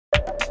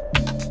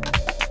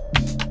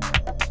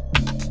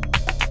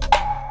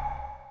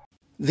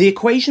The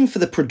equation for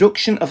the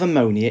production of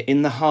ammonia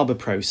in the Haber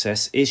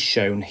process is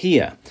shown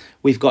here.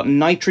 We've got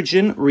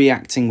nitrogen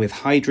reacting with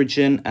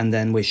hydrogen, and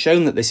then we're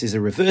shown that this is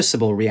a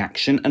reversible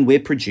reaction and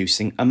we're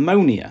producing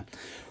ammonia.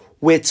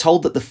 We're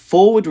told that the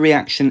forward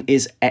reaction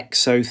is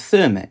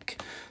exothermic.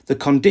 The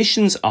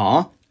conditions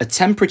are a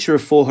temperature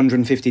of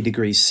 450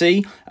 degrees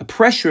C, a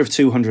pressure of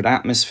 200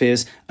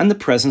 atmospheres, and the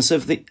presence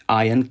of the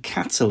iron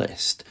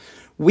catalyst.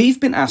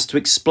 We've been asked to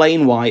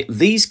explain why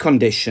these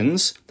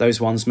conditions, those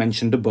ones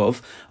mentioned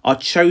above, are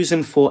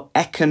chosen for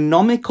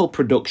economical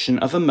production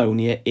of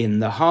ammonia in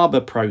the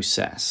Haber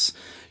process.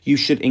 You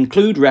should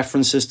include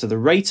references to the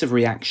rate of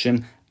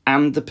reaction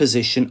and the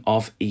position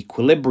of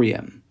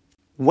equilibrium.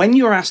 When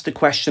you're asked a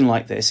question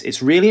like this,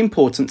 it's really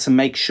important to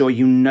make sure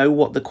you know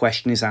what the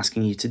question is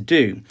asking you to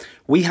do.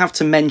 We have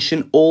to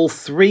mention all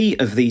three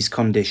of these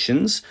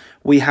conditions.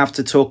 We have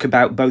to talk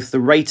about both the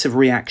rate of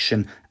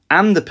reaction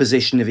and the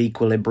position of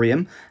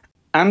equilibrium,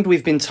 and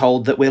we've been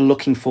told that we're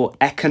looking for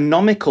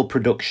economical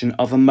production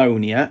of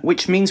ammonia,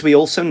 which means we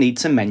also need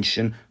to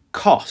mention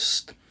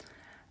cost.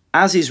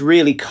 As is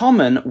really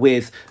common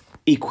with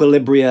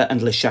equilibria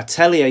and Le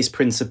Chatelier's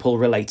principle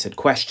related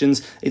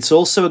questions, it's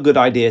also a good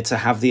idea to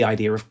have the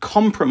idea of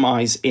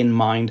compromise in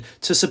mind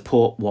to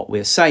support what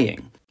we're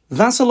saying.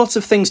 That's a lot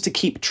of things to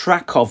keep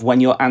track of when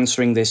you're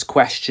answering this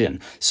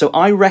question. So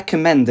I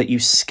recommend that you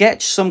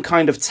sketch some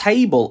kind of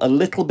table a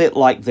little bit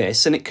like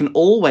this, and it can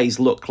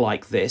always look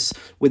like this,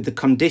 with the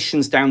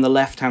conditions down the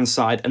left-hand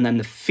side and then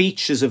the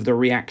features of the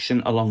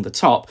reaction along the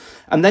top.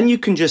 And then you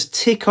can just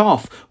tick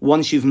off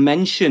once you've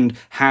mentioned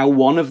how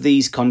one of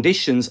these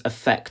conditions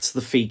affects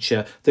the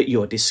feature that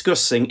you're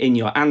discussing in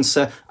your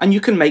answer, and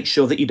you can make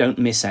sure that you don't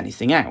miss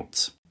anything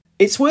out.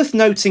 It's worth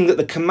noting that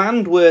the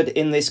command word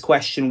in this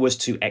question was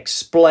to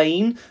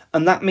explain,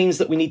 and that means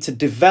that we need to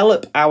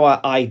develop our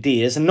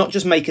ideas and not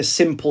just make a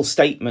simple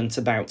statement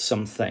about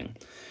something.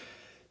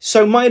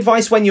 So my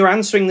advice when you're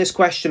answering this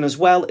question as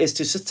well is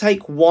to just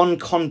take one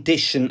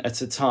condition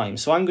at a time.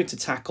 So I'm going to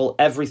tackle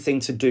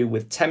everything to do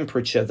with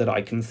temperature that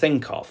I can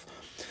think of.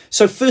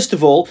 So first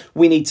of all,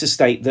 we need to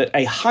state that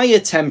a higher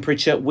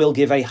temperature will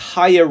give a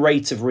higher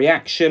rate of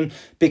reaction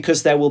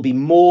because there will be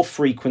more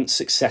frequent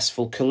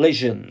successful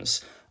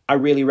collisions. I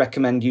really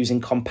recommend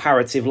using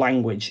comparative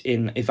language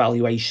in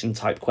evaluation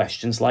type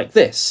questions like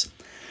this.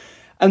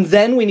 And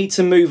then we need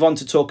to move on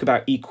to talk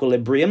about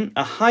equilibrium.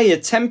 A higher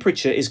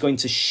temperature is going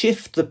to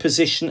shift the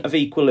position of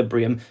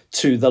equilibrium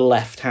to the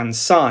left-hand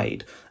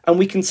side. And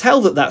we can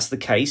tell that that's the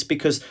case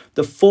because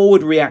the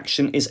forward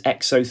reaction is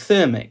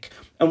exothermic.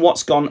 And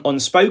what's gone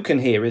unspoken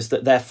here is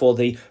that therefore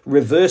the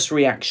reverse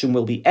reaction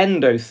will be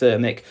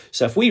endothermic.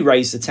 So if we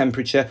raise the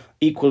temperature,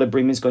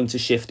 equilibrium is going to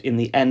shift in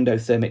the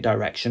endothermic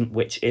direction,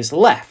 which is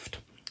left.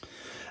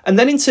 And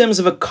then in terms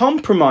of a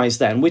compromise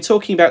then, we're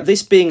talking about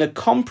this being a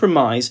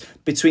compromise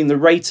between the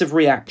rate of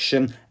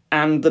reaction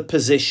and the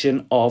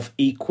position of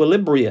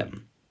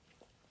equilibrium.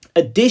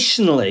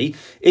 Additionally,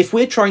 if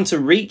we're trying to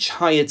reach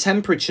higher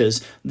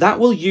temperatures, that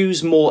will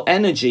use more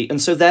energy,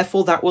 and so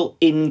therefore that will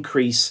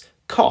increase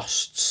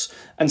costs.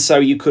 And so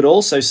you could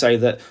also say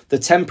that the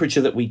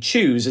temperature that we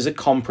choose is a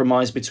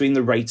compromise between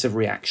the rate of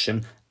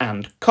reaction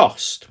and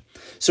cost.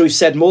 So we've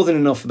said more than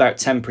enough about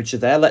temperature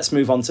there. Let's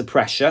move on to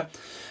pressure.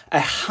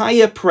 A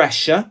higher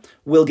pressure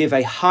will give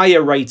a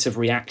higher rate of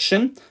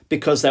reaction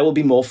because there will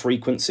be more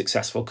frequent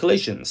successful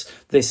collisions.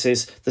 This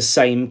is the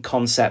same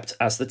concept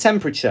as the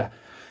temperature.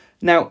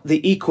 Now,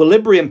 the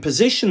equilibrium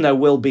position, though,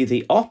 will be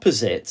the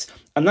opposite,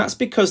 and that's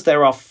because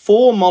there are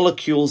 4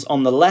 molecules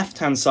on the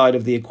left-hand side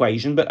of the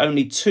equation, but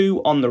only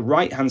 2 on the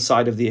right-hand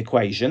side of the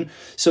equation.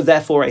 So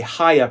therefore, a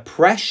higher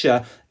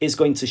pressure is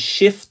going to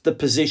shift the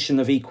position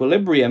of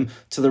equilibrium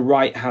to the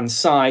right-hand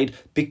side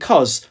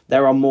because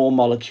there are more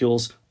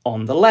molecules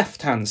on the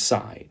left-hand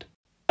side.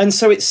 And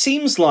so it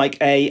seems like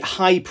a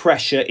high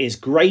pressure is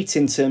great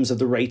in terms of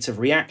the rate of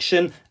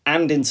reaction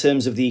and in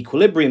terms of the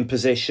equilibrium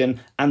position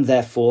and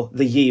therefore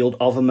the yield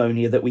of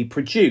ammonia that we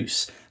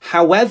produce.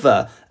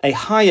 However, a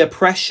higher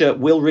pressure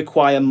will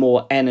require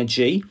more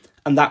energy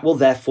and that will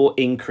therefore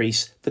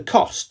increase the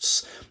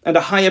costs. And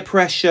a higher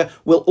pressure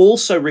will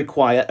also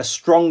require a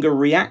stronger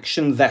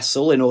reaction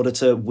vessel in order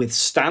to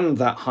withstand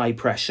that high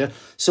pressure,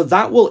 so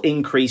that will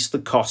increase the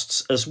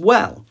costs as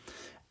well.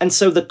 And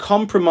so the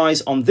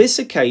compromise on this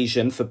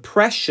occasion for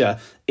pressure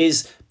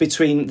is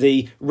between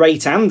the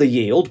rate and the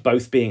yield,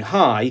 both being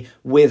high,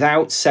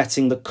 without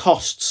setting the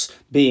costs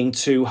being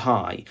too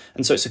high.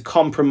 And so it's a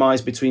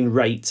compromise between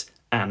rate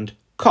and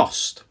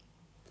cost.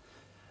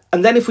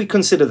 And then if we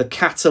consider the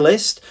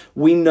catalyst,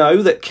 we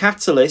know that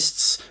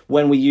catalysts,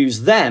 when we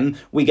use them,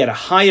 we get a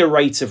higher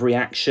rate of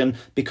reaction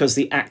because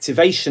the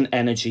activation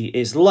energy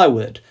is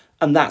lowered.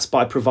 And that's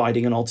by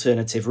providing an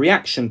alternative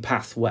reaction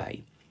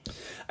pathway.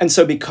 And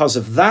so because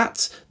of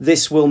that,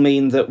 this will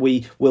mean that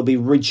we will be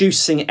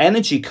reducing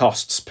energy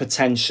costs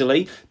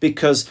potentially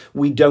because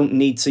we don't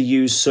need to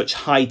use such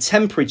high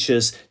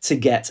temperatures to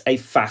get a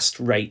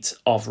fast rate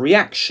of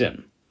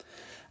reaction.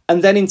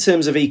 And then in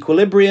terms of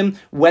equilibrium,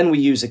 when we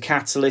use a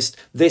catalyst,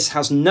 this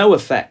has no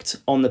effect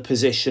on the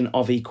position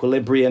of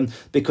equilibrium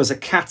because a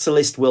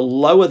catalyst will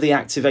lower the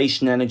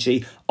activation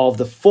energy of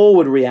the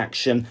forward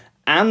reaction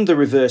and the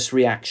reverse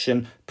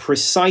reaction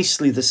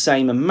precisely the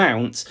same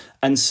amount,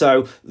 and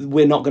so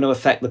we're not going to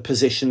affect the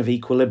position of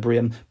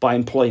equilibrium by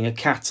employing a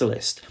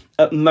catalyst.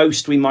 At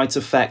most, we might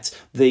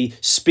affect the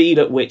speed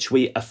at which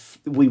we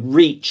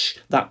reach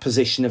that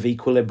position of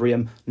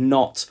equilibrium,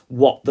 not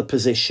what the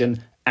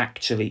position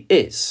actually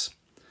is.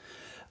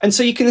 And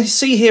so you can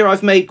see here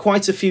I've made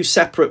quite a few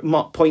separate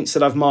points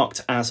that I've marked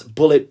as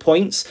bullet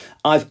points.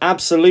 I've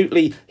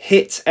absolutely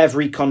hit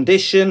every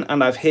condition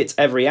and I've hit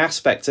every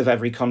aspect of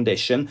every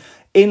condition.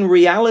 In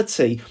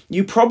reality,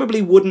 you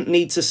probably wouldn't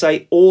need to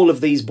say all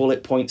of these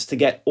bullet points to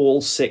get all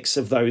 6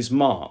 of those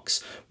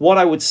marks. What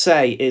I would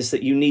say is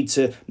that you need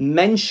to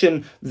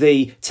mention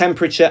the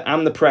temperature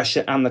and the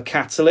pressure and the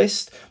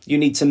catalyst. You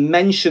need to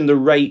mention the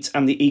rate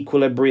and the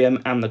equilibrium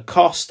and the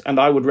cost, and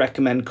I would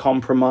recommend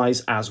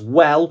compromise as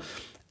well.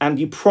 And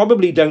you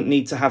probably don't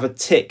need to have a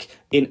tick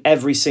in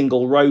every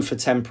single row for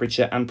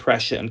temperature and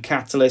pressure and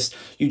catalyst.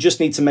 You just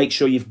need to make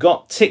sure you've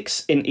got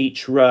ticks in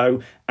each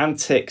row and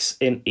ticks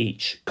in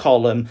each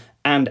column,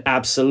 and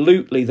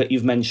absolutely that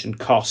you've mentioned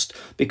cost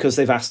because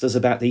they've asked us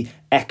about the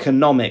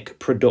economic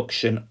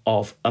production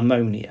of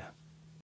ammonia.